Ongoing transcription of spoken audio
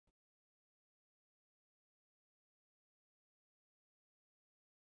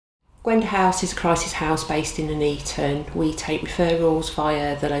Gwenda House is a crisis house based in Nuneaton. We take referrals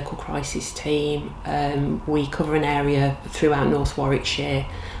via the local crisis team. We cover an area throughout North Warwickshire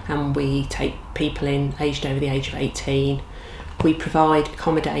and we take people in aged over the age of 18. We provide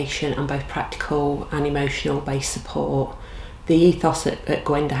accommodation and both practical and emotional based support. The ethos at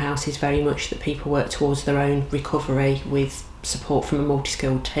Gwenda House is very much that people work towards their own recovery with support from a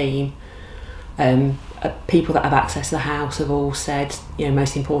multi-skilled team. People that have access to the house have all said,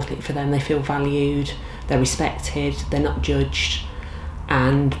 most importantly for them, they feel valued, they're respected, they're not judged,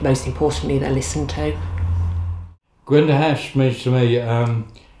 and most importantly, they're listened to. Gwenda House means to me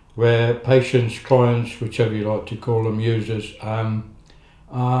where patients, clients, whichever you like to call them, users,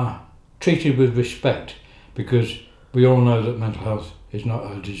 are treated with respect, because we all know that mental health is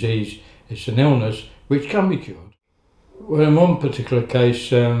not a disease, it's an illness which can be cured. Well, in one particular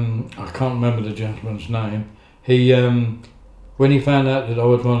case, I can't remember the gentleman's name, he, when he found out that I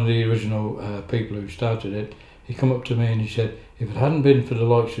was one of the original people who started it, he come up to me and he said, if it hadn't been for the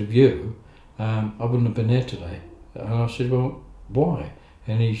likes of you, I wouldn't have been here today. And I said, well, why?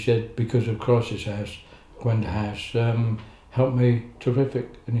 And he said, because of Crisis House, Gwenda House, helped me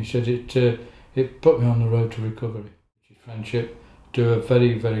terrific. And he said it put me on the road to recovery. Friendship do a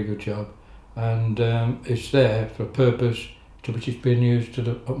very, very good job. And it's there for a purpose to which it's being used to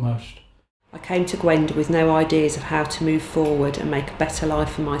the utmost. I came to Gwenda with no ideas of how to move forward and make a better life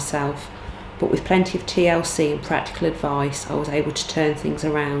for myself, but with plenty of TLC and practical advice I was able to turn things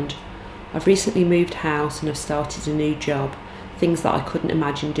around. I've recently moved house and have started a new job, things that I couldn't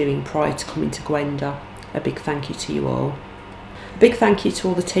imagine doing prior to coming to Gwenda. A big thank you to you all. A big thank you to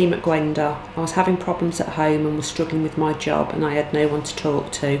all the team at Gwenda. I was having problems at home and was struggling with my job and I had no one to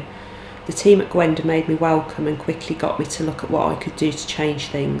talk to. The team at Gwenda made me welcome and quickly got me to look at what I could do to change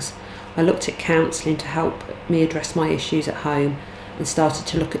things. I looked at counselling to help me address my issues at home and started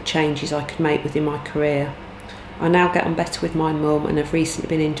to look at changes I could make within my career. I now get on better with my mum and have recently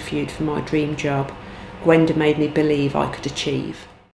been interviewed for my dream job. Gwenda made me believe I could achieve.